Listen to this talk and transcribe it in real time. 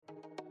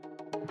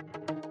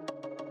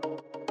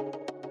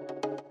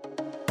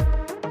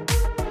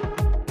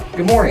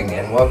Good morning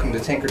and welcome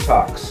to Tinker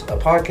Talks, a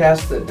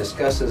podcast that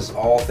discusses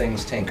all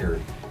things Tinker.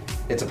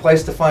 It's a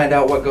place to find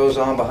out what goes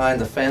on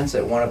behind the fence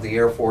at one of the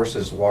Air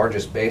Force's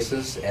largest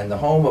bases and the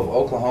home of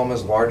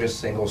Oklahoma's largest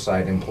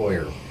single-site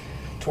employer.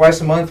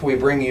 Twice a month we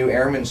bring you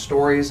airmen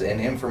stories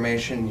and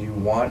information you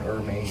want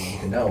or may need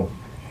to know.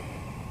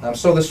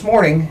 So this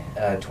morning,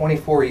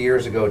 24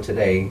 years ago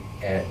today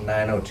at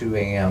 9:02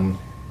 a.m.,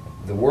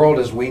 the world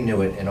as we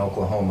knew it in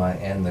Oklahoma,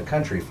 and the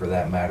country for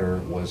that matter,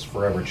 was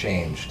forever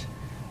changed.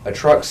 A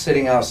truck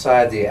sitting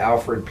outside the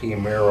Alfred P.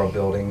 Murrow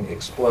building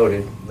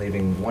exploded,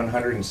 leaving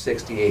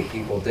 168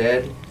 people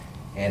dead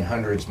and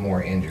hundreds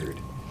more injured.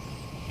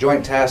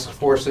 Joint task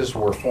forces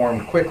were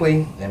formed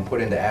quickly and put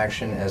into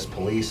action as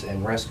police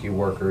and rescue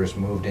workers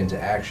moved into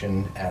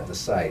action at the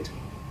site.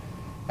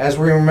 As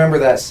we remember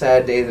that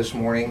sad day this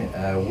morning,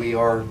 we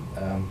are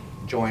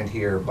joined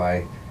here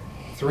by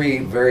three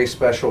very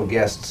special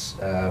guests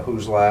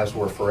whose lives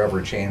were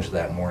forever changed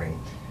that morning.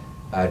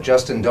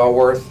 Justin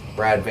Dulworth,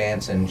 Brad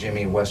Vance, and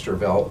Jimmy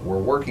Westervelt were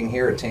working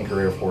here at Tinker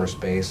Air Force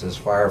Base as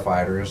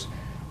firefighters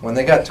when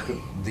they got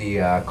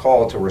the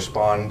call to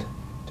respond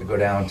to go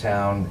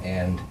downtown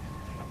and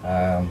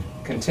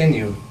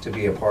continue to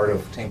be a part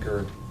of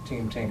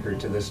Team Tinker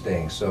to this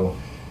day. So,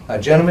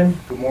 gentlemen,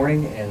 good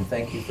morning, and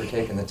thank you for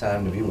taking the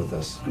time to be with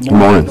us. Good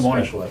morning. Good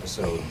morning. Special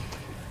episode.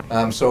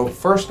 So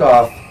first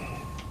off,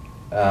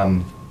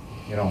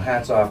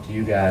 hats off to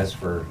you guys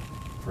for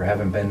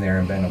having been there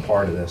and been a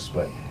part of this.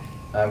 But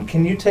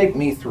can you take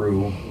me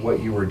through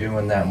what you were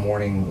doing that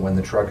morning when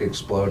the truck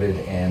exploded,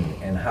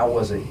 and how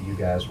was it you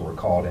guys were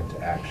called into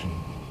action?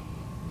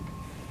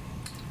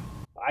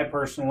 I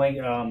personally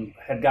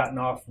had gotten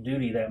off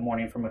duty that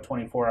morning from a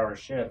 24-hour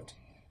shift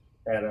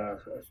at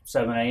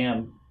 7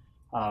 a.m.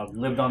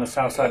 Lived on the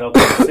south side of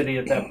Oklahoma City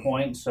at that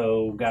point,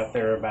 so got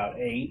there about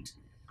 8,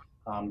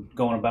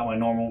 going about my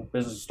normal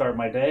business to start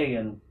my day,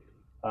 and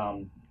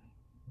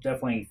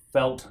definitely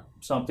felt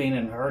something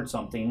and heard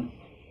something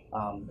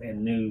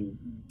and knew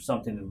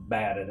something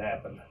bad had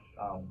happened.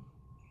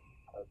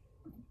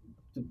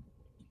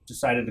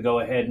 Decided to go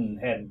ahead and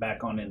head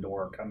back on into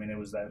work. I mean, it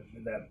was that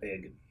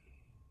big.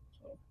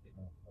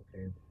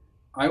 Okay.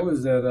 I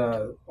was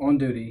on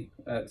duty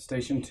at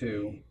Station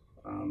 2.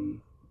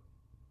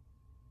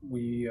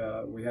 We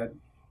had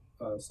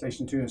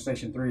Station 2 and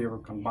Station 3 were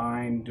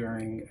combined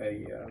during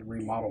a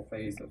remodel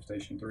phase of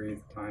Station 3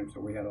 at the time, so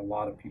we had a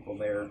lot of people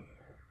there.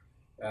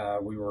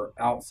 We were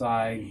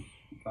outside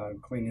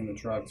cleaning the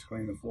trucks,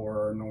 cleaning the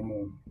floor, our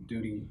normal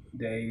duty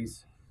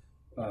days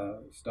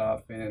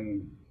stuff,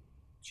 and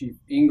Chief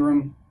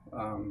Ingram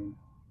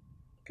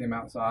came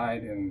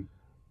outside, and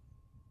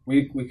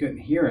we couldn't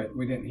hear it.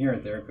 We didn't hear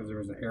it there because there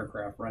was an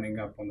aircraft running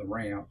up on the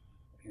ramp,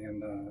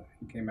 and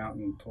he came out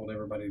and told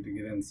everybody to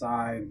get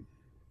inside.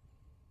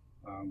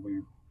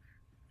 We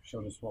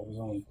showed us what was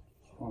on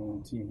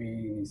TV,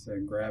 and he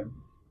said, "Grab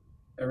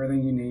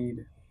everything you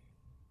need,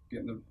 get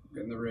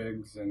in the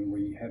rigs," and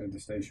we headed to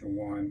Station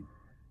 1.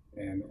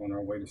 And on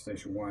our way to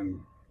Station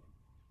 1,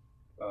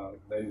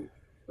 the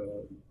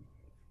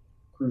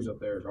crews up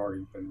there had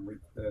already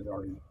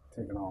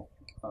taken off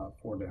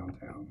for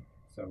downtown.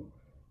 So,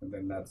 and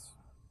then that's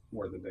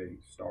where the day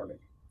started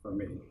for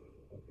me.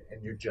 Okay.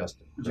 And you're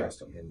Justin.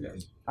 Justin, and,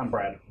 yes. I'm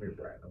Brad. You're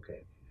Brad.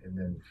 Okay. And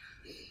then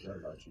what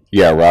about you?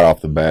 Yeah, right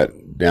off the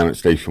bat, down at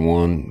Station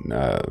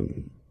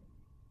 1,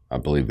 I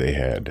believe they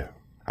had,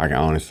 I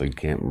honestly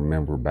can't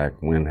remember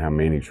back when, how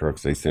many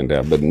trucks they sent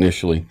out, but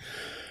initially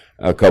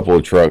a couple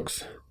of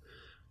trucks,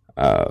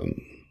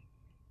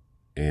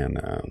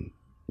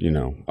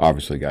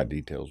 obviously got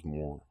details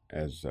more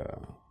as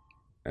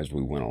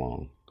we went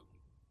along.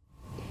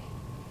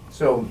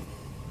 So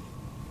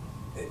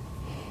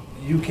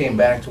you came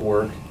back to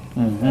work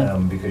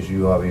because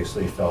you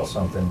obviously felt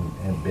something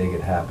big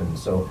had happened.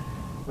 So,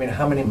 I mean,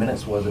 how many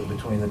minutes was it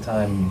between the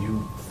time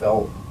you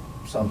felt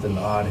something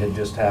odd had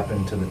just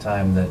happened to the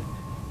time that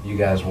you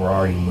guys were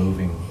already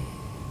moving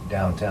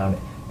downtown?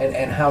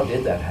 And how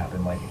did that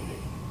happen? Like,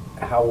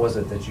 how was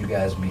it that you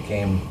guys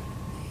became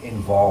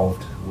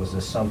involved? Was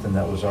this something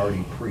that was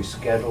already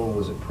pre-scheduled?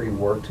 Was it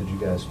pre-worked? Had you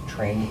guys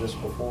trained this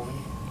before?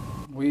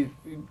 We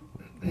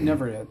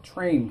never had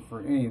trained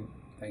for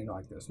anything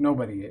like this.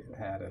 Nobody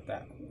had at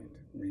that point.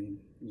 I mean,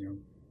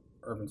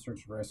 urban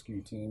search and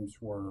rescue teams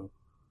were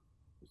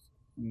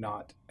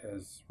not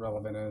as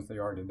relevant as they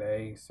are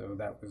today, so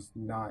that was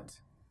not,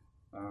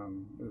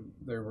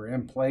 they were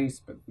in place,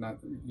 but not,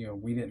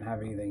 we didn't have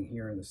anything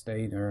here in the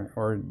state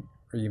or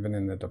even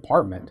in the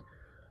department.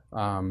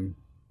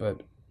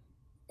 But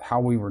how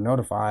we were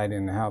notified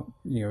and how,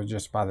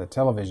 just by the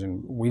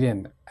television, we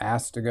didn't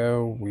ask to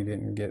go. We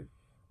didn't get,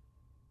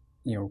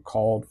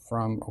 called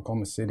from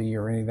Oklahoma City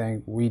or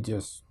anything. We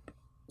just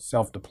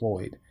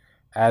self-deployed,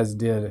 as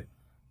did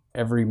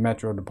every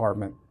metro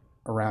department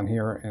around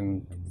here,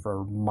 and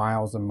for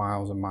miles and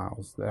miles and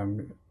miles.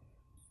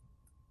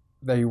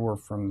 They were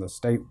from the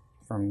state,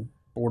 from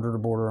border to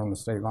border on the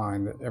state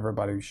line, that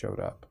everybody showed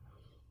up.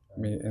 I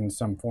mean, in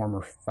some form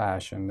or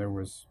fashion. There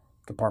was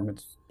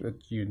departments that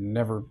you'd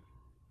never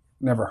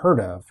heard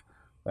of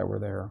that were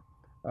there.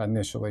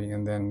 initially,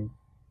 and then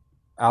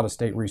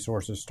out-of-state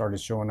resources started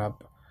showing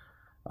up.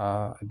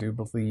 I do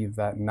believe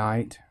that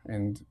night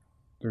and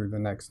through the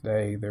next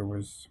day there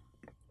was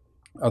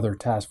other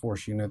task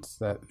force units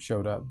that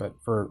showed up. But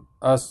for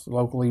us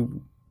locally,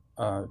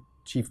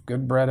 Chief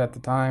Goodbread at the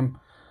time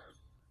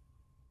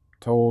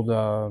told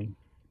the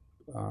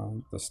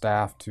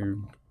staff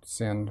to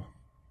send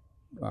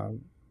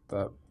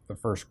the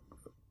first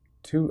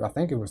two, I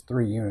think it was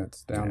 3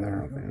 units down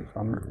there, if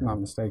I'm not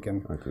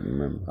mistaken. I couldn't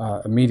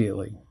remember.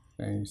 Immediately.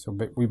 And so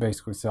we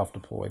basically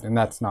self-deployed, and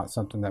that's not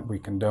something that we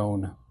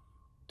condone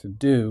to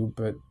do,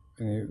 but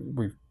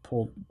we've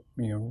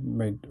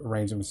made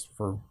arrangements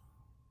for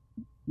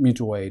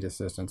mutual aid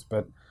assistance.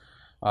 But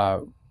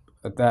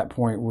at that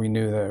point, we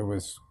knew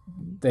that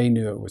they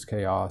knew it was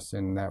chaos,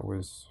 and that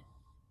was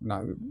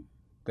not.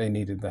 They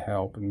needed the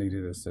help and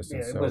needed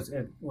assistance. Yeah,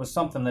 it was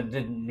something that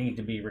didn't need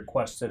to be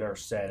requested or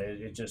said.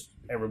 It just,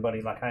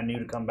 everybody, like, I knew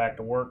to come back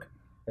to work,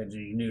 and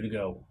you knew to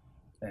go.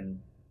 And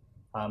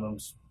it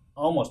was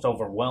almost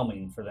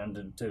overwhelming for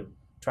them to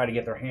try to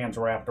get their hands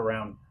wrapped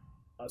around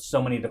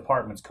so many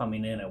departments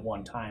coming in at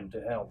one time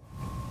to help.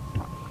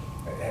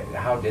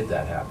 How did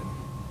that happen?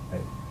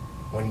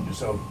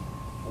 So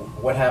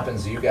what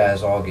happens? You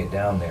guys all get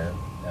down there,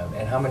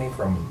 and how many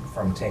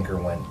from Tinker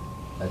went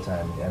that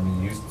time? I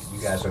mean,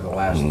 you guys are the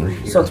last 3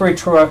 here. So 3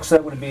 trucks.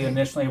 That would be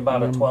initially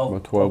about a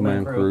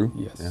 12-man crew.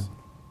 Yes. Yeah.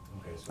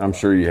 Okay, so I'm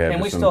sure you have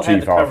and we some still had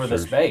chief to cover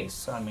officers. this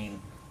base. I mean,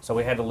 so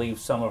we had to leave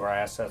some of our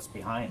assets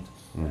behind.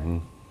 Mm-hmm.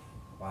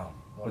 Wow,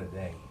 what a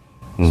day.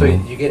 Mm-hmm. So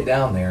you get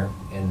down there,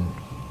 and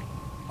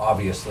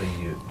obviously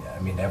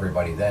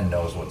everybody then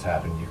knows what's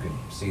happened. You could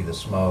see the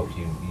smoke,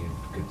 you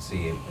could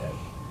see it,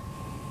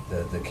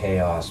 the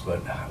chaos, but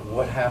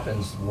what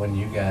happens when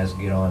you guys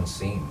get on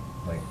scene?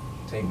 Like,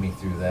 take me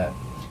through that.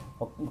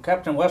 Well,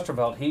 Captain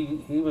Westervelt,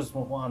 he was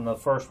on the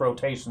first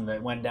rotation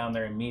that went down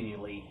there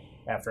immediately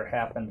after it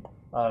happened.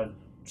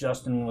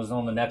 Justin was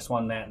on the next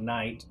one that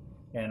night,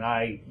 and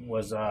I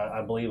was,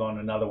 I believe, on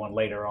another one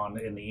later on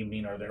in the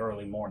evening or the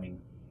early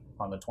morning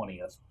on the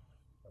 20th.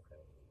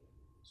 Okay.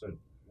 So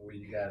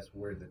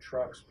were the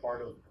trucks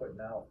part of putting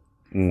out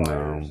No,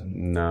 fires?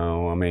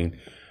 no. I mean,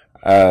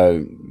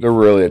 there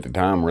really at the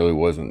time really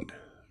wasn't.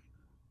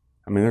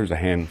 I mean, there's a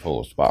handful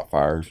of spot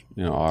fires,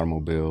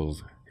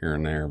 automobiles here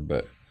and there,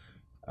 but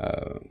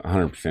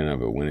 100%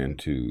 of it went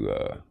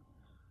into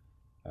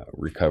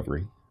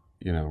recovery,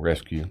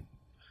 rescue,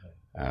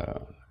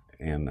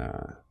 and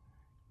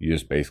you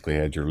just basically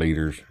had your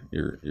leaders,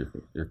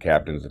 your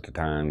captains at the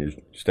time, your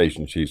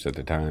station chiefs at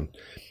the time,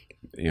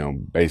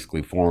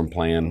 basically form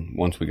plan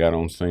once we got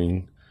on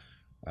scene.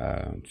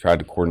 Tried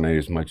to coordinate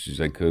as much as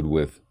they could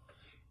with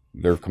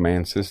their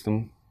command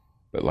system,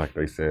 but like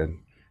they said,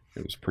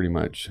 it was pretty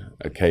much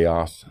a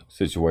chaos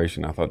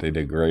situation. I thought they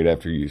did great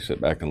after you sit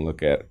back and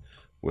look at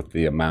with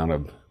the amount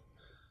of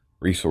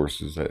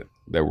resources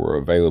that were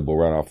available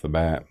right off the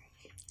bat.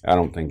 I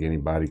don't think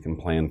anybody can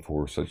plan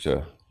for such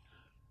a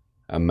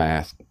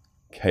mass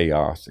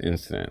chaos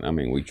incident. I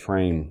mean, we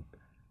train,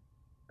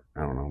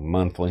 I don't know,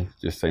 monthly,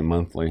 just say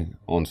monthly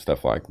on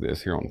stuff like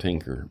this here on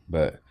Tinker,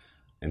 but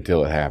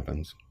until it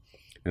happens.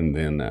 And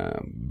then,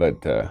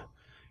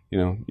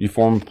 you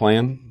form a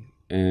plan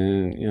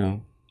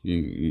and,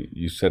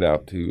 you set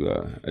out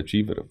to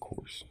achieve it, of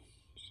course.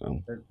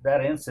 So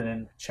That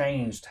incident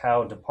changed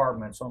how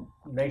departments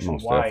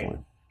nationwide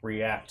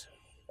react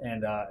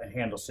and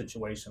handle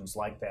situations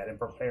like that and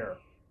prepare,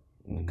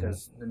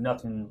 because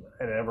nothing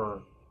had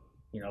ever,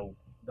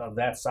 of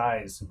that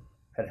size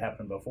had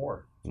happened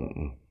before.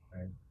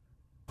 Right.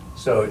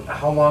 So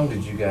how long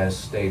did you guys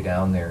stay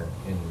down there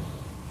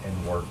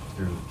and work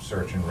through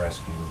search and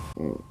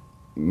rescue?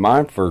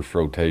 My first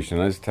rotation,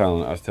 I was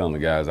telling the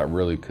guys I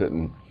really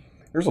couldn't.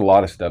 There's a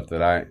lot of stuff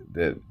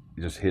that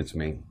just hits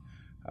me.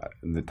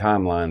 The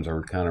timelines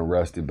are kind of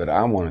rusty, but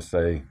I want to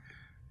say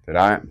that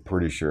I'm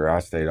pretty sure I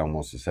stayed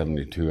almost a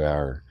 72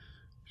 hour,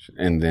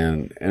 and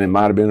it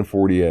might have been a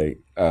 48,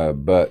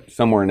 but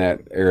somewhere in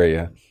that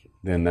area.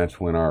 Then that's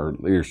when our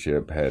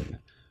leadership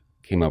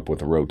came up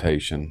with a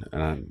rotation,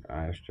 and I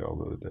asked y'all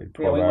the other day,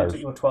 12 we hours,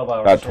 went to 12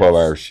 hours. about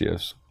 12-hour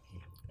shifts.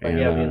 But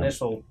the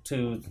initial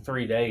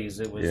 2-3 days,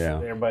 it was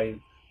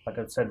everybody, like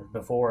I said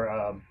before,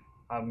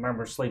 I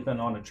remember sleeping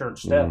on a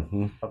church step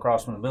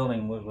across from the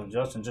building with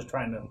Justin, just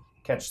trying to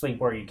catch sleep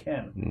where you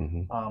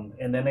can.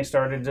 And then they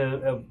started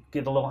to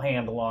get a little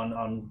handle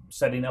on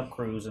setting up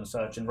crews and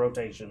such and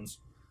rotations,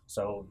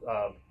 so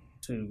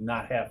to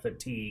not have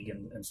fatigue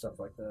and stuff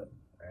like that.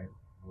 Right?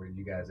 Were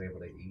you guys able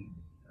to eat?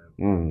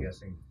 I'm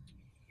guessing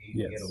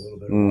Yes. Get a little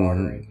bit of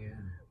water in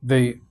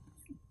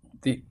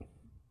you.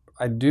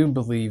 I do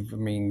believe. I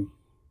mean,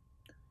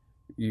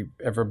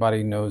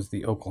 everybody knows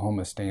the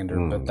Oklahoma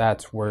standard, but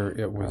that's where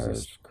it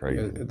was.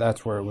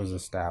 That's where it was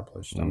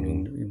established. I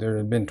mean, there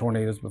had been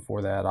tornadoes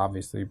before that,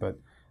 obviously, but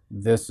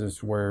this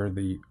is where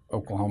the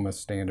Oklahoma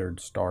standard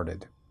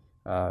started.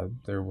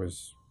 There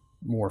was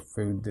more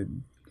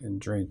food and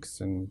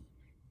drinks and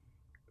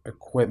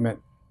equipment.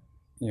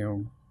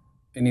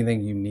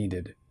 Anything you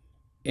needed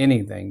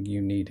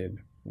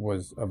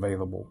was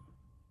available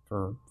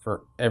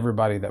for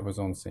everybody that was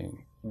on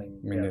scene. I mean,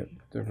 I mean,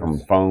 yeah. From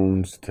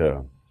phones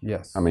to,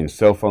 yes. I mean,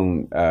 cell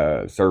phone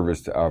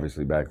service,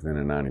 obviously back then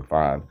in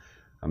 '95,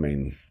 I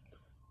mean,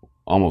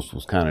 almost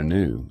was kind of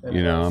new. It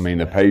You know, I was, mean,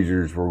 yeah. the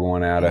pagers were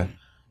going out of,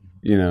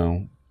 you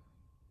know,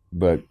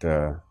 but,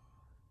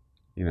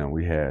 you know,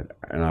 we had,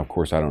 and of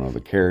course, I don't know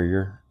the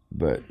carrier,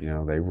 but, you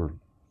know, they were,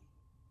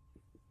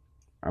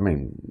 I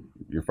mean,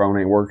 your phone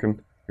ain't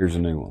working, here's a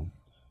new one.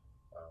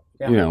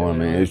 Yeah, You know, I it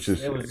mean, was, it's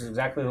just, it was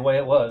exactly the way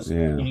it was.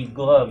 Yeah. You need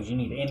gloves, you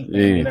need anything.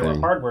 And there were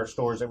Anything. hardware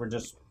stores that were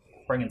just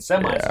bringing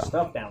semis Yeah. of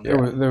stuff down There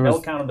there. was, there No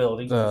was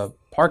accountability. the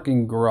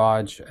parking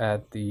garage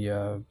at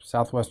the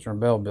Southwestern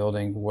Bell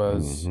building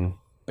was Mhm.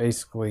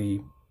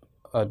 basically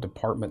a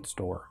department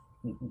store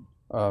Mhm.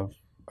 of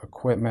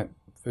equipment,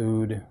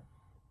 food,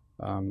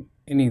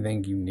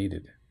 anything you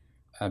needed.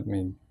 I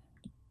mean,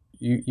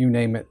 you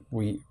name it,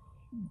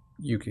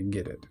 you could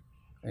get it,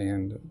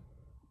 and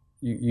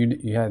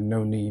you had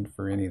no need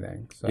for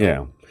anything. So.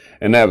 Yeah,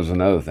 and that was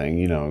another thing.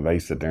 You know, they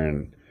sit there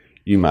and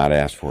you might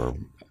ask for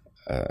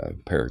a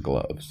pair of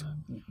gloves,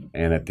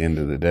 and at the end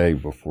of the day,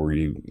 before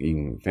you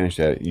even finish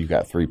that, you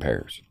got 3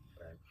 pairs.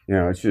 You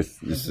know, it's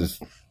just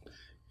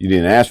you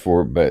didn't ask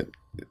for it, but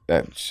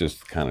that's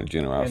just kind of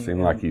generosity.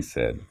 And like he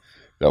said,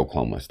 the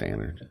Oklahoma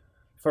standard.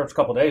 First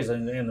couple of days,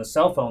 and the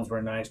cell phones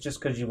were nice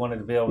just because you wanted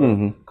to be able to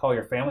Mhm. call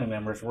your family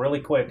members really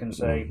quick and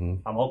say,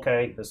 Mhm. I'm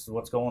okay, this is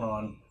what's going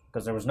on,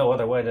 because there was no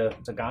other way to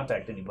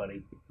contact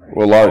anybody.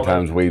 Well, a lot of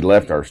times we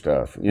left our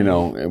stuff. You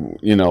know,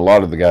 a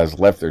lot of the guys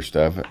left their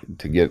stuff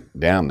to get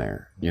down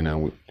there. You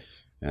know,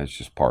 that's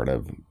just part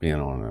of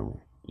being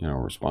on a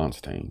response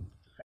team.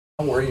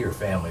 How were your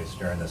families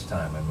during this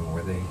time? I mean,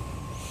 were they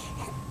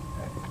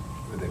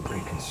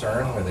pretty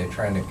concerned? Were they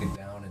trying to get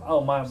down? And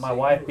Oh, my see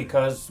wife, you?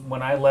 because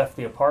when I left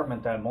the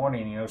apartment that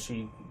morning, you know,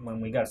 when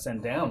we got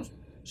sent down,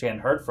 she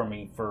hadn't heard from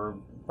me for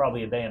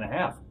probably a day and a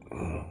half.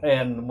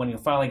 And when you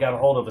finally got a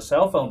hold of a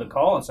cell phone to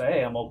call and say,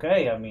 hey, I'm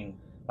okay. I mean,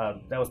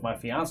 that was my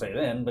fiance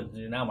then, but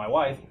now my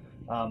wife.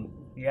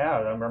 Yeah,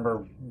 I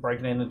remember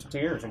breaking into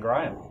tears and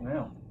crying.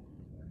 Yeah.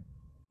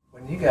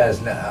 When you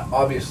guys, now,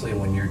 obviously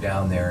when you're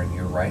down there and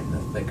you're right in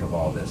the thick of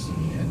all this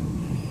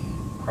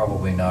and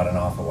probably not an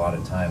awful lot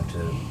of time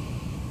to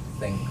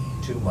think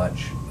too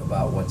much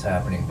about what's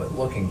happening, but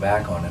looking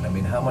back on it, I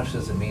mean, how much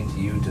does it mean to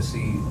you to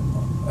see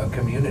a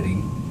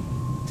community,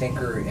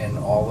 Tinker and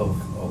all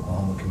of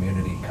Oklahoma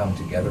community come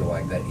together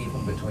like that,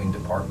 even between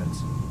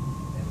departments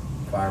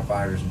and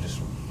firefighters and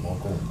just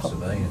local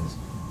civilians?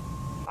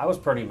 I was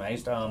pretty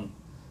amazed. I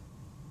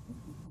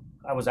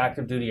was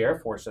active duty Air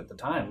Force at the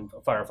time, a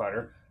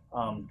firefighter,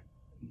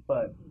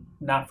 but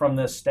not from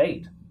this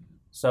state.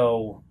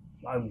 So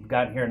I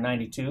got here in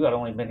 '92. I'd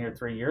only been here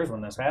 3 years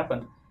when this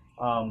happened.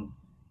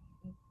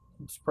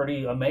 It's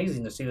pretty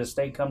amazing to see the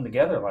state come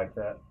together like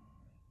that.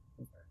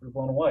 We're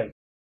blown away.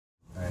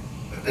 Right.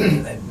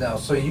 And now,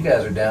 so you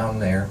guys are down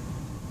there.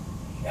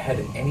 Had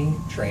any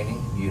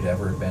training you'd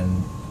ever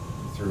been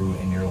through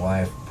in your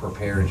life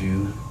prepared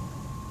you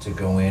to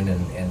go in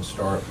and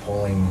start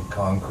pulling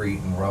concrete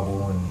and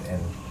rubble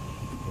and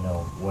you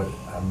know what?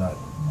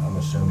 I'm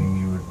assuming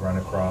you would run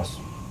across,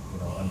 you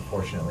know,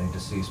 unfortunately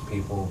deceased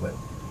people, but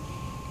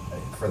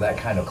for that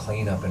kind of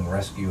cleanup and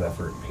rescue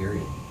effort,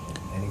 period.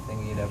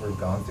 Anything you'd ever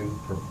gone through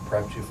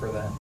prepped you for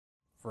that?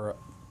 For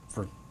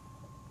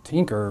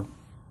Tinker,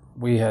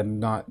 we had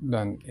not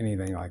done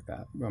anything like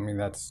that. I mean,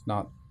 that's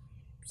not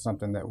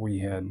something that we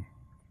had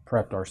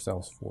prepped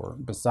ourselves for.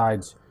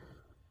 Besides,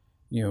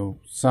 you know,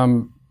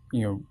 some,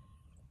 you know,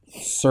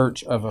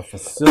 search of a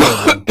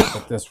facility,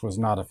 but this was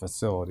not a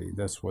facility.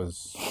 This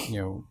was, you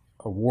know,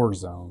 a war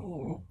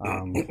zone.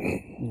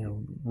 You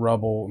know,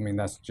 rubble. I mean,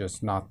 that's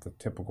just not the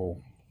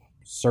typical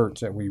search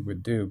that we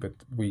would do, but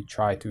we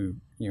try to,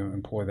 you know,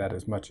 employ that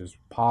as much as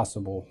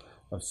possible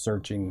of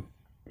searching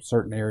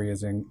certain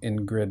areas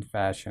in grid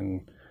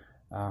fashion,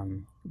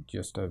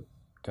 just to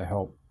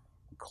help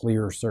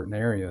clear certain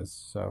areas.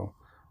 So,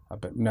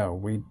 but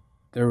no,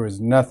 there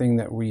was nothing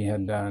that we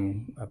had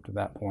done up to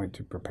that point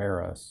to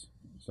prepare us.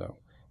 So,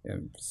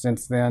 and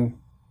since then,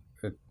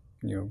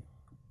 you know,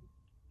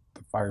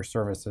 the fire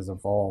service has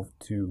evolved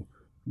to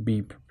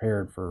be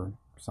prepared for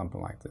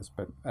something like this,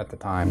 but at the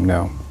time,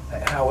 no.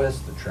 How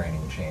is the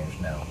training changed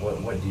now?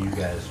 What do you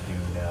guys do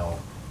now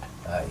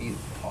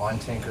on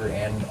Tinker,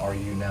 and are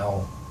you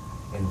now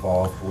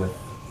involved with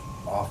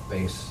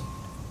off-base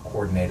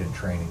coordinated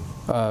training?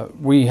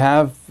 We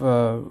had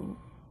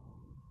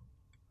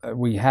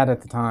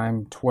at the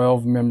time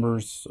 12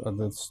 members of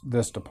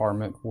this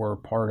department were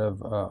part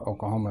of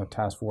Oklahoma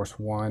Task Force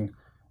 1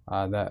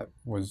 that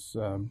was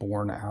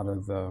born out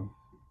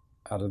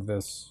of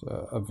this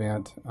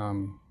event.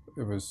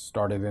 It was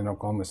started in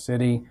Oklahoma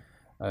City.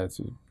 It's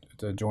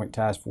a joint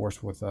task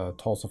force with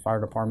Tulsa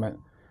Fire Department.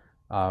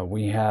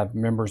 We have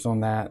members on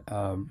that.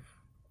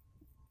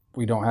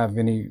 We don't have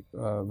any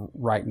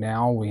right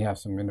now. We have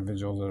some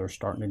individuals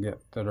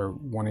that are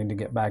wanting to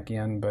get back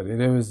in, but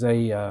it was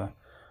a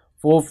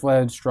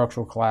full-fledged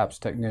structural collapse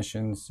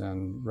technicians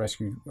and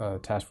rescue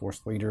task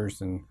force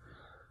leaders, and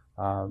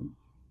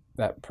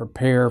that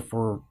prepare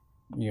for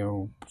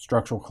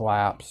structural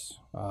collapse,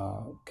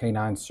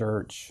 canine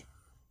search,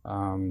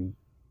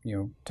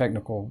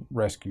 technical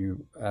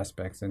rescue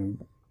aspects,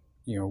 and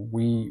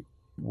we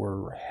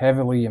were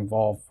heavily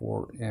involved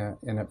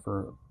in it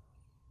for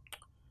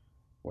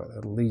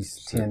at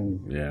least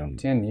 10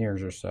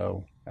 years or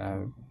so.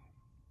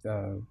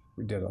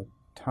 We did a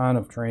ton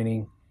of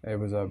training. It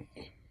was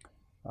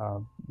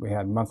we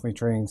had monthly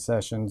training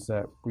sessions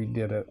that we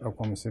did at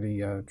Oklahoma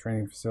City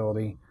training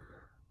facility.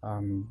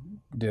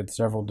 Did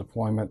several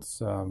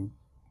deployments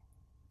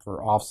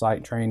for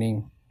off-site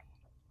training.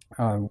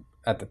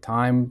 At the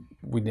time,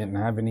 we didn't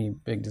have any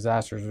big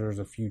disasters. There was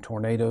a few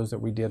tornadoes that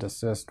we did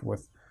assist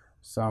with,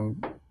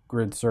 some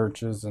grid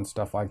searches and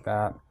stuff like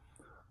that,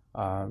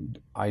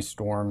 ice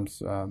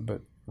storms.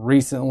 But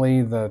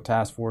recently, the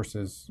task force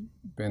has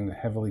been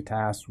heavily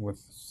tasked with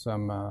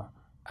some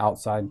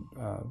outside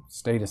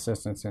state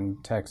assistance in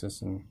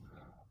Texas and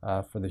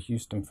for the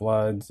Houston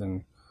floods,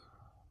 and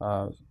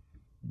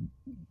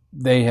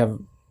they have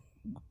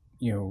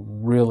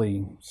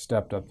really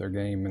stepped up their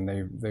game, and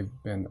they've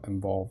been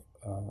involved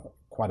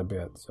quite a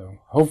bit. So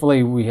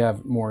hopefully we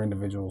have more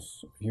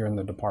individuals here in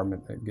the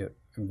department that get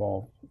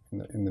involved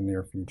in the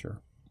near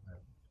future.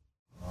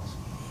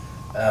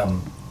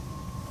 Awesome.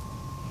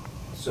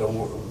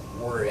 So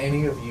were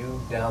any of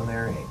you down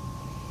there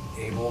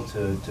able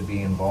to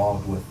be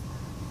involved with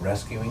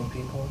rescuing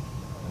people?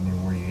 I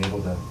mean, were you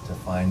able to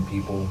find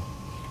people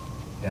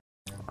down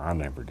there? I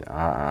never did.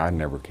 I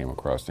never came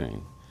across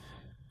any,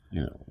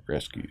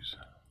 rescues.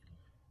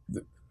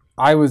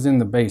 I was in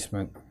the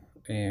basement,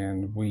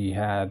 and we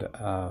had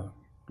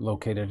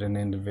located an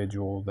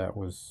individual that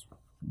was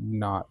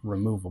not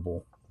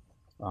removable.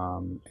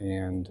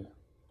 And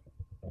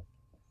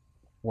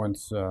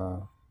once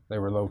they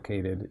were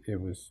located, it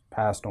was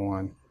passed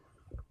on.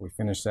 We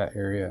finished that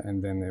area,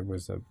 and then there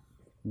was a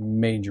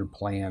major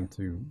plan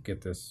to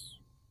get this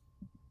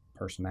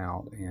person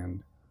out,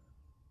 and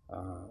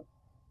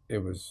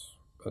it was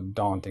a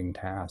daunting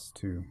task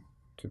to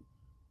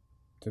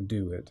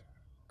do it.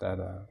 That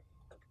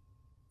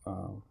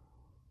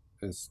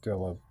is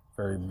still a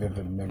very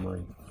vivid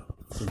memory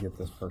to get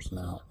this person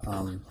out.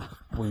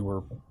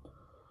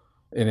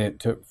 And it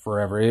took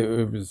forever.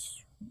 It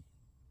was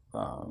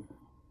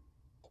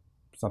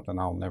something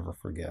I'll never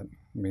forget.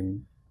 I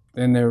mean,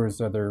 then there was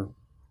other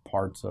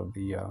parts of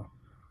the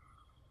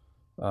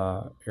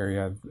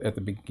area at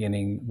the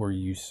beginning where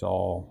you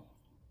saw,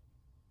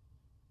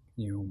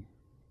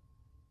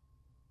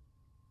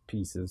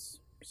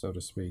 pieces, so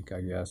to speak,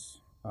 I guess,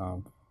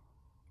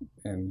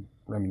 and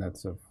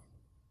remnants of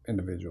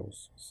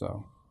individuals.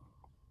 So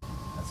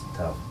that's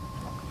tough,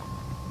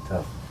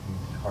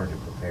 hard to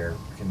prepare.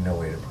 No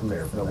way to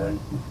prepare for that.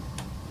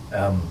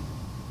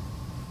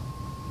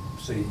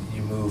 So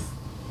you move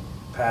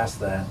past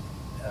that.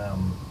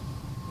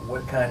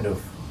 What kind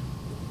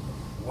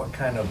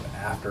of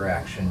after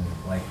action?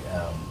 Like,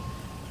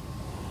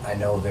 I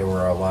know there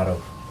were a lot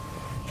of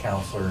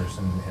counselors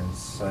and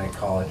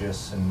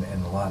psychologists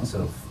and lots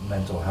of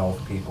mental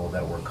health people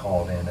that were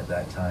called in at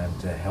that time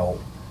to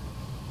help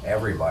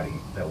everybody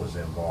that was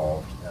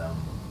involved.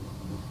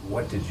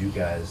 What did you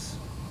guys?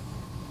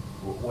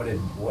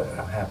 What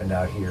happened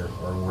out here,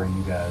 or were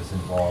you guys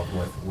involved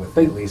with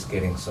at least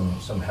getting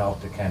some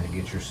help to kind of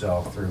get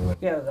yourself through?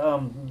 Yeah,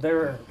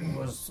 there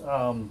was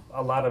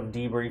a lot of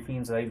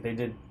debriefings. They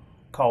did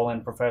call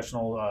in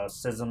professional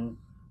CISM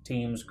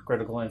teams,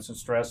 critical incident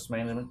stress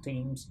management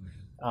teams,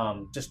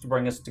 just to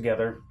bring us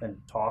together and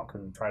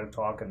try to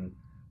talk and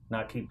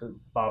not keep it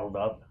bottled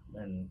up.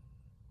 And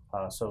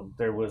so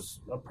there was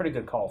a pretty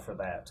good call for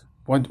that.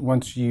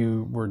 Once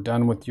you were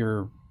done with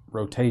your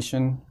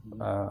rotation,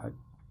 I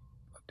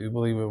do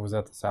believe it was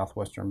at the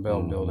Southwestern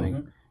Bell building.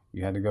 Mm-hmm.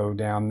 You had to go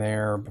down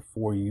there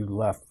before you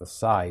left the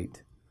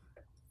site,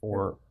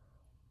 or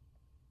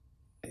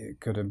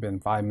it could have been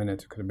 5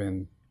 minutes, it could have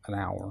been an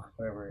hour,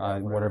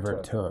 whatever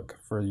it took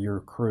for your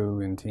crew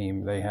and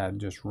team. They had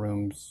just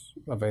rooms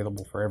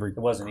available for every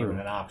crew. It wasn't even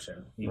an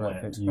option. You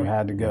went. You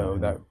had to go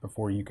that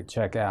before you could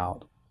check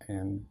out.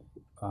 And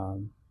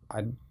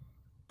I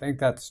think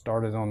that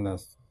started on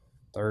the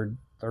third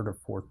or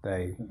fourth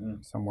day,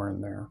 somewhere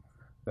in there,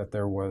 that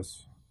there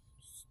was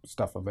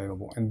stuff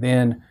available. And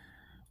then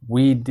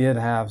we did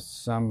have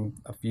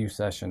a few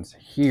sessions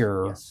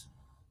here. Yes.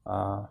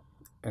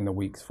 In the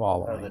weeks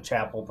following. The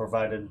chapel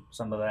provided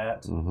some of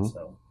that. Mm-hmm.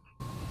 So,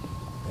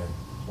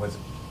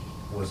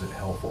 was it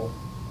helpful?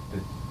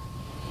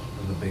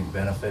 Was it a big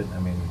benefit? I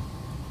mean,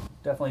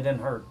 definitely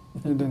didn't hurt.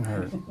 It didn't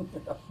hurt.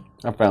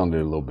 I found it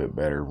a little bit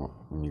better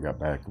when you got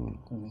back and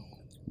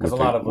because a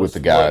lot of us with the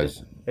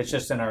guys. It's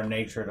just in our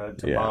nature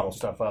to bottle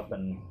stuff up,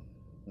 and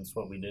that's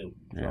what we do.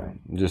 Yeah,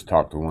 just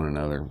talk to one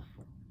another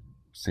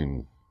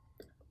seemed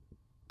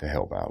to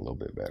help out a little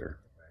bit better.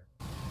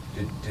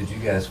 Did you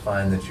guys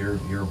find that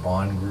your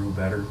bond grew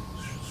better,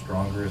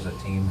 stronger as a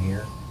team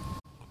here?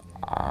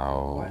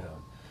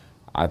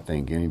 I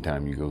think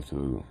anytime you go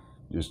through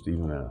just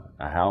even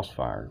a house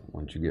fire,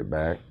 once you get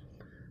back,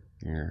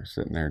 you're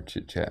sitting there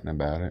chit-chatting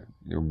about it,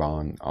 your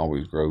bond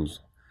always grows.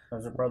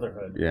 There's a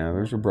brotherhood. Yeah,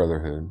 there's a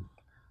brotherhood.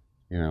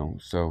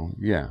 So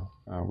yeah,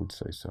 I would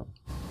say so.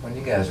 Well,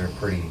 you guys are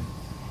pretty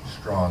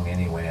strong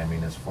anyway. I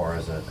mean, as far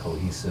as a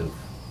cohesive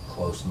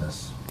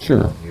closeness,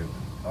 Sure. you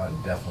are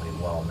definitely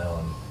well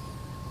known.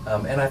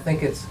 And I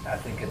think it's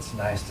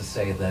nice to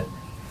say that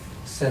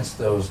since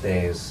those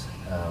days,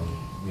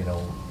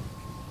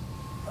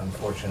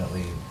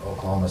 unfortunately,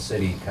 Oklahoma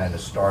City kind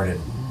of started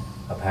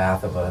a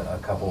path of a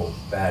couple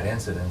bad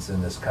incidents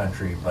in this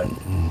country. But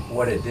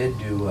what it did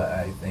do,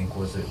 I think,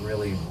 was it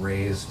really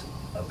raised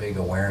a big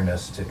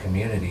awareness to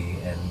community.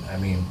 And I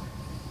mean,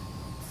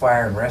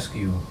 fire and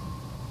rescue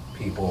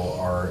people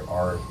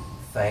are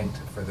thanked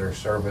for their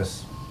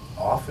service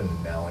often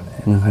now, and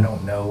I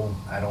don't know,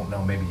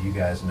 maybe you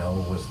guys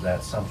know, was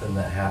that something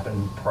that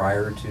happened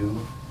prior to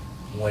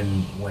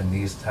when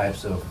these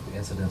types of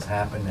incidents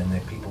happen, and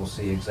that people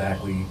see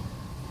exactly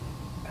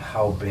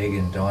how big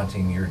and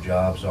daunting your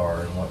jobs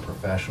are and what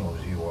professionals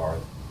you are?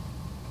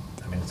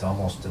 I mean, it's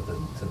almost to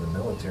the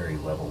military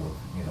level of.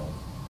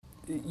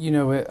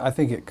 I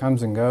think it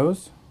comes and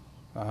goes.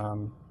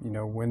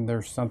 When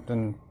there's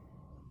something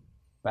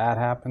bad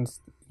happens,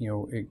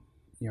 it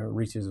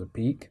reaches a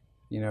peak,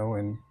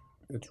 and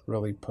it's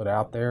really put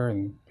out there,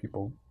 and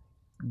people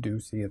do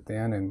see it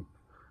then, and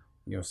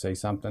say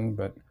something,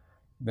 but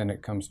then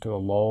it comes to a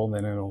lull.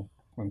 Then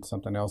when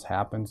something else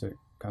happens, it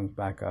comes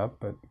back up.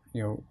 But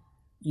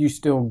you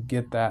still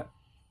get that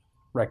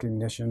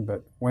recognition.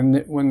 But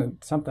when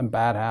something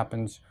bad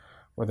happens,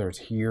 whether it's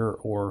here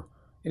or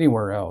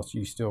anywhere else,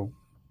 you still,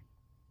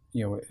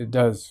 it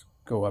does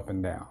go up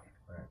and down.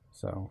 Right.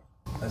 So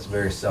that's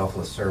very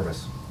selfless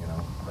service,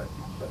 but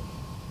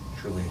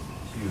truly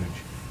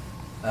huge.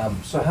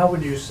 So how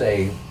would you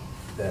say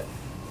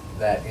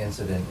that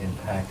incident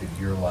impacted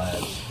your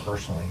lives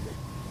personally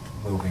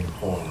moving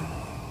forward?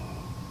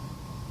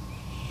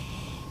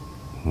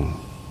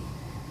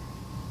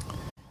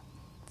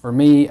 For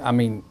me, I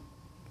mean,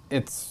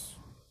 it's,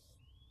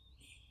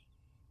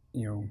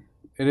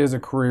 it is a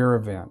career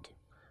event,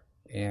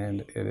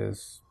 and it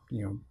is,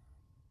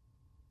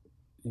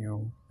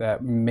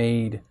 that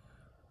made,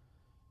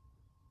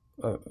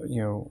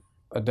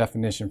 a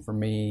definition for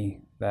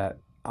me that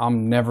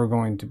I'm never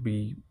going to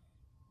be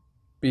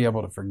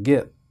able to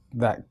forget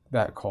that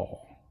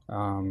call,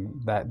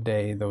 that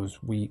day,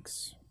 those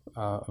weeks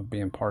of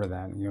being part of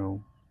that.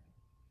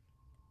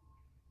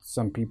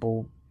 Some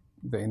people,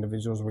 the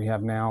individuals we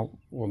have now,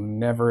 will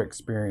never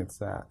experience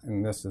that,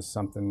 and this is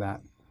something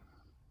that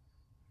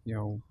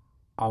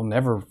I'll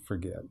never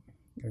forget.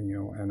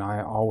 And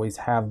I always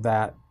have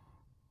that,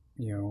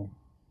 to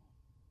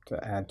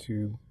add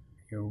to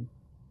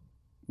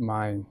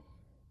my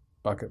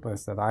bucket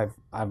list, that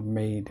I've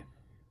made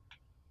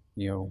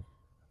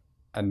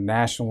a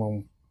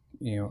national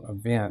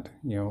event,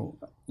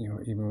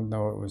 even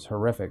though it was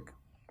horrific.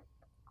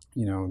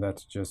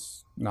 That's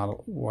just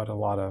not what a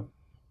lot of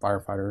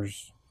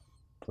firefighters,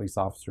 police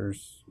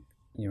officers,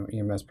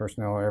 EMS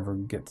personnel ever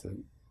get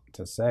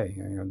to say.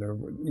 There,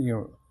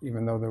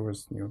 even though there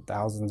was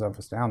thousands of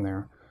us down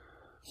there,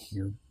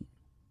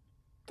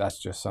 that's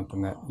just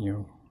something that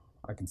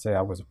I can say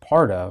I was a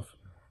part of.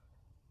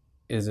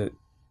 Does it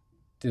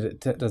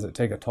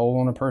take a toll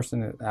on a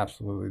person? It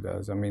absolutely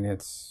does. I mean,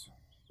 it's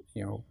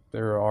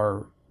there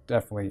are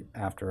definitely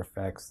after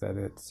effects that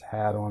it's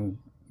had on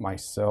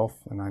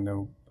myself, and I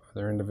know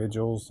other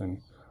individuals,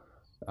 and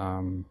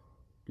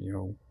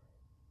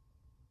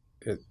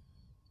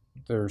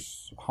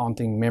there's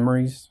haunting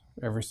memories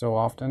every so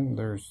often.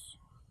 There's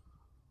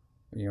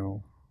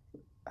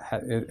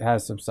it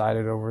has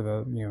subsided over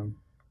the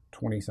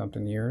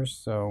 20-something years,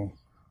 so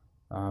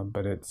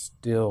but it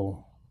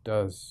still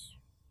does.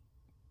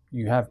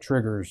 You have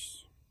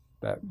triggers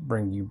that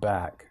bring you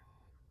back.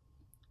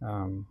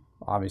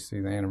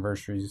 Obviously, the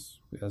anniversaries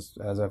as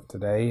of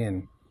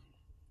today,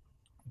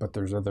 but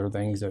there's other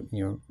things that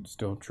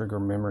still trigger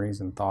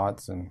memories and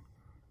thoughts and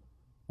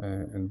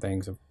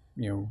things of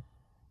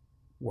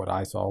what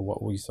I saw,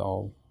 what we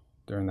saw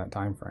during that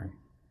time frame.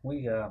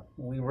 We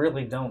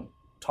really don't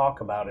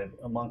talk about it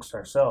amongst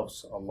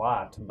ourselves a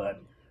lot,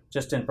 but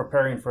just in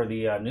preparing for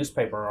the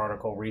newspaper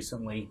article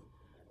recently,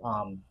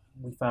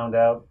 we found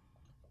out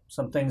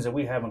some things that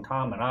we have in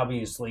common.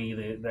 Obviously,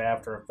 the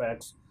after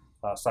effects,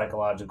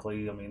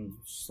 psychologically, I mean,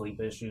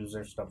 sleep issues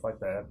or stuff like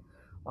that.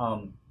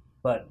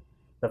 But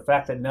the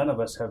fact that none of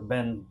us have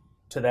been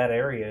to that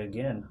area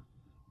again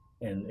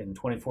in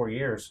 24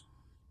 years,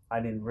 I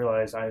didn't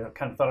realize. I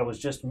kind of thought it was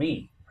just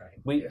me. Right.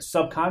 We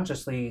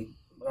subconsciously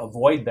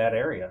avoid that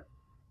area.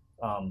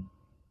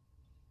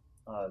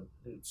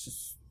 It's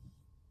just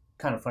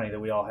kind of funny that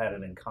we all had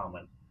it in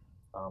common.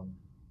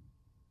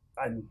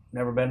 I've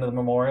never been to the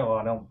memorial.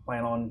 I don't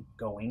plan on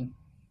going.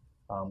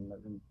 I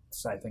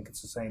think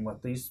it's the same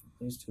with these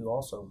two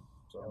also.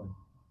 So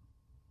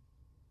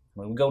I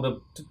mean, we go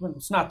to,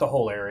 it's not the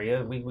whole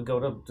area. We go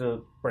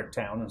to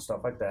Bricktown and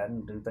stuff like that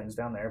and do things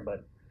down there.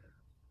 But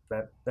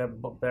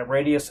that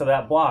radius of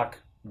that block,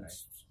 right,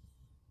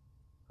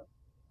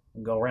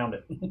 go around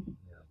it.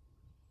 Yeah.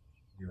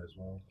 You as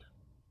well.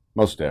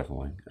 Most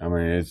definitely. I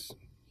mean, it's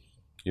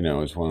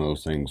it's one of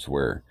those things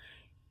where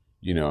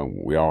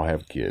we all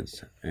have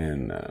kids,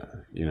 and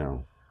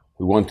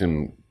we want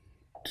them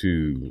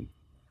to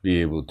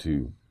be able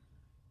to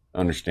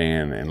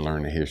understand and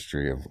learn the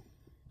history of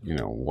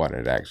what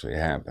had actually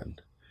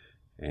happened.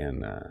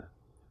 And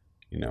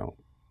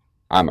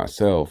I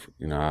myself,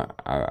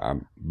 I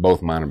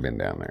both mine have been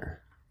down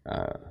there,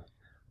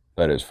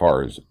 but as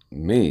far as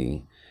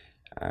me,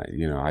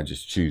 I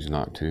just choose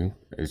not to.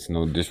 It's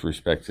no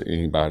disrespect to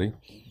anybody.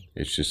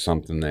 It's just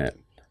something that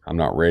I'm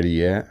not ready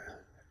yet.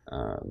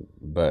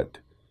 But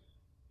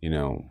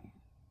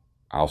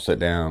I'll sit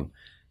down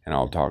and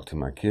I'll talk to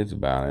my kids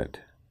about it,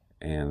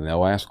 and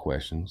they'll ask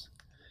questions.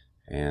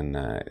 And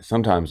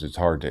sometimes it's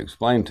hard to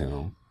explain to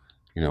them,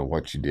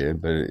 what you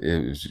did, but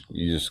you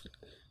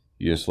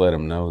just let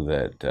them know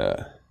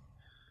that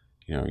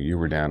you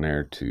were down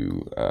there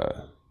to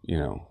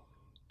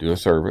do a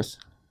service,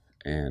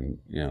 and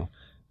the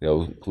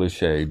old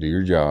cliche, do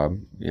your job.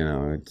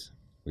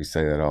 We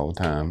say that all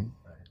the time.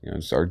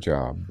 It's our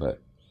job, but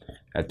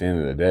at the end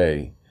of the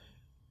day,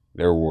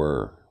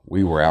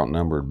 we were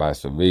outnumbered by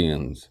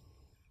civilians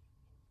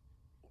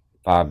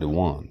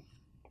 5-1,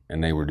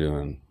 and they were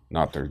doing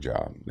not their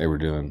job. They were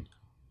doing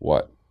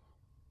what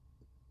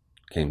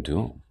came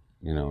to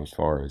them, as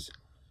far as,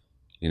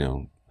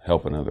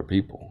 helping other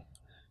people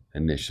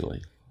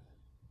initially.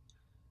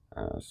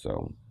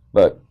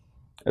 But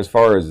as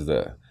far as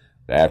the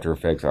after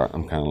effects,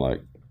 I'm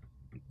kind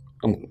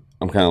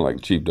of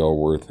like Chief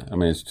Dogworth. I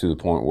mean, it's to the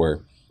point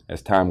where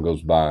as time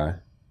goes by,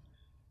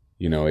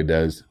 it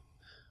does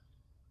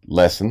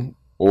lessen,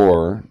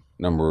 or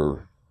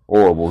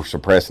we're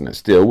suppressing it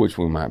still, which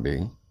we might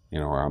be,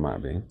 or I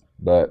might be.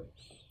 But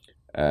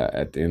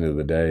at the end of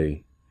the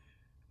day,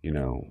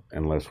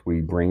 unless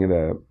we bring it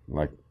up,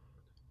 like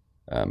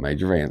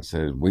Major Vance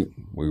says, we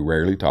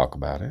rarely talk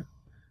about it.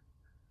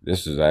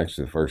 This is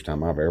actually the first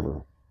time I've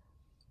ever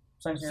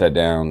sat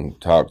down,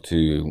 talked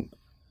to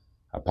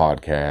a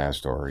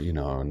podcast or,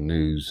 a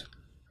news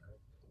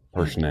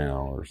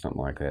personnel or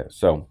something like that.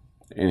 So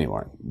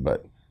anyway,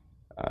 but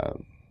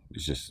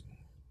it's just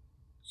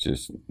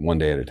one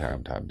day at a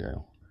time type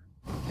deal.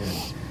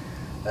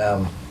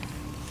 Yeah.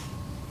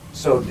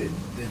 So did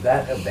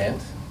that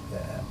event,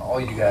 all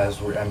you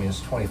guys were,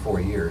 it's 24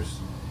 years,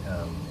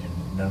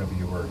 and none of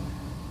you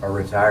are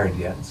retired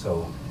yet.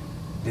 So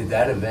did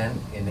that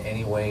event in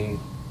any way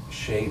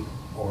shape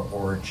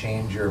or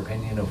change your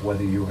opinion of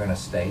whether you were going to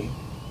stay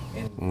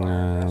in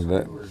or was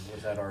that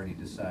already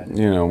decided?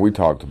 We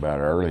talked about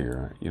it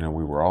earlier. We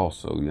were all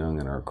so young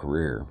in our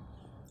career.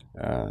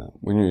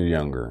 When you're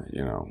younger,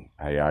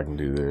 hey, I can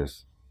do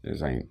this.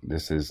 This ain't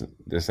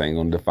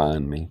gonna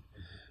define me.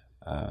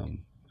 I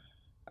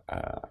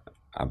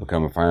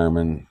become a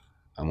fireman.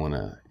 I'm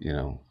gonna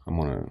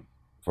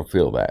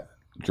fulfill that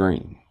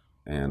dream.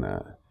 And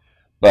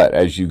but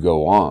as you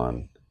go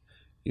on,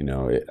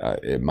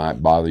 it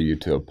might bother you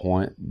to a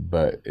point,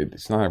 but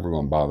it's not ever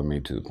going to bother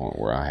me to the point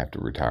where I have to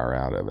retire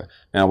out of it.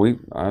 Now we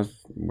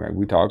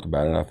talked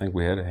about it. I think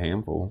we had a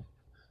handful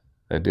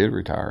that did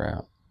retire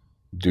out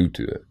due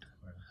to it.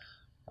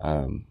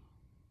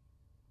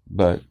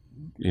 But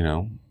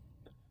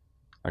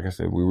like I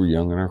said, we were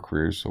young in our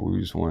careers, so we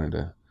just wanted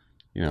to,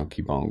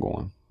 keep on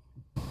going.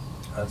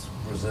 That's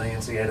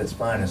resiliency at its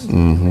finest.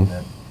 Mm-hmm.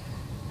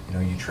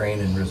 You train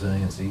in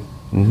resiliency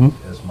mm-hmm.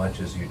 as much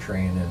as you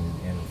train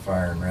in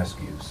fire and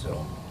rescue.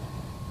 So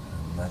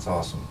that's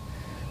awesome.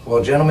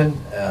 Well, gentlemen,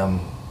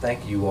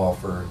 thank you all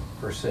for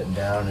sitting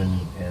down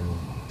and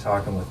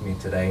talking with me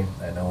today.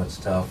 I know it's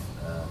tough.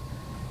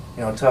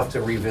 Tough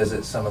to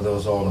revisit some of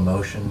those old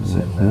emotions,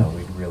 and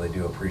we really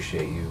do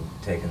appreciate you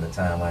taking the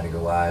time out of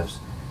your lives,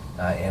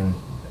 and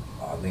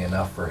oddly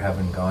enough, for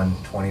having gone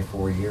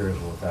 24 years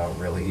without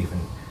really even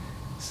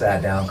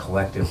sat down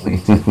collectively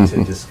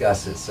to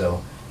discuss it.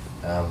 So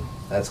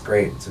that's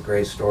great. It's a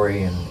great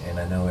story, and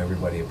I know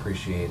everybody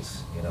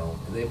appreciates,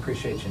 they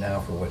appreciate you now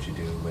for what you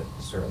do, but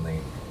certainly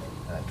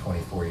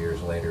 24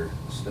 years later,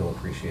 still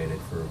appreciate it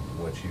for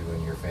what you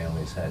and your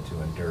families had to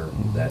endure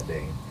that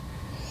day.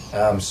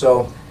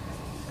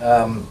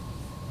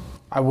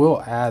 I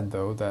will add,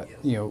 though, that,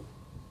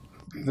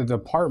 the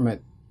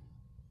department,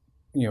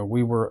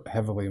 we were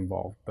heavily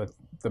involved, but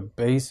the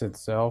base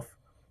itself,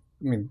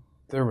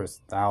 there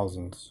was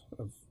thousands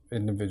of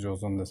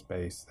individuals on this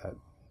base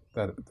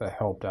that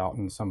helped out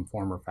in some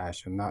form or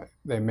fashion.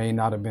 They may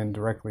not have been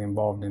directly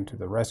involved into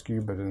the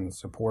rescue, but in the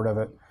support of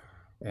it.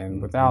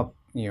 And without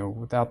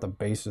the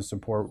base's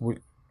support,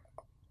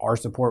 our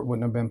support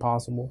wouldn't have been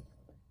possible.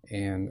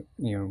 And,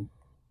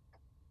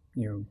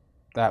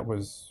 that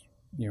was,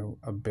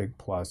 a big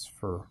plus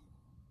for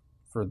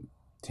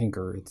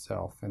Tinker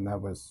itself. And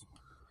that was,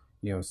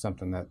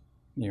 something that,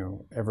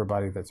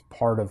 everybody that's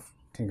part of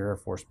Tinker Air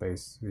Force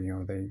Base,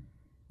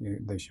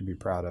 they should be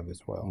proud of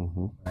as well.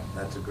 Mm-hmm.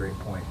 That's a great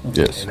point.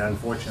 Yes. And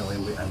unfortunately,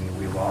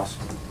 we lost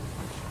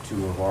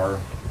two of our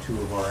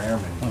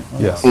airmen.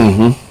 Yes.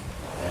 Mm-hmm.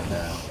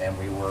 And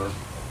we were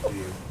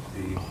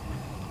the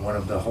one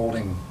of the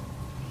holding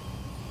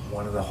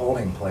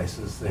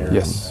places there.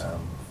 Yes.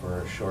 For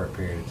a short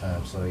period of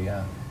time. So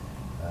yeah,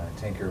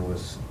 Tinker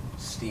was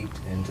steeped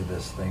into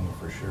this thing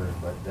for sure,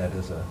 but that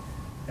is an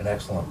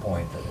excellent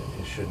point that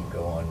it shouldn't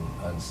go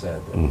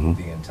unsaid, that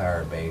the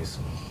entire base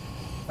and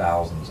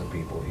thousands of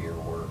people here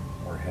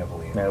were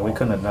heavily involved. Yeah, we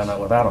couldn't have done it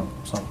without them.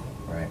 So.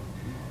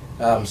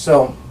 Right.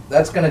 So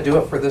that's going to do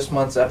it for this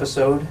month's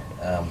episode.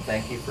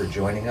 Thank you for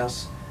joining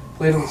us.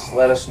 Please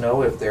let us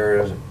know if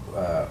there's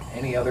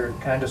any other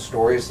kind of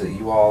stories that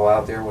you all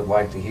out there would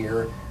like to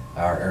hear,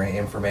 or any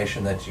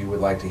information that you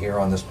would like to hear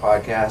on this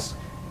podcast.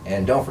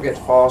 And don't forget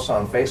to follow us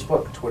on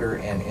Facebook, Twitter,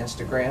 and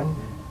Instagram.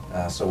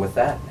 So with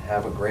that,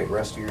 have a great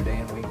rest of your day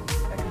and week.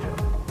 Thank you,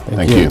 gentlemen.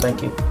 Thank you.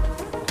 Thank you.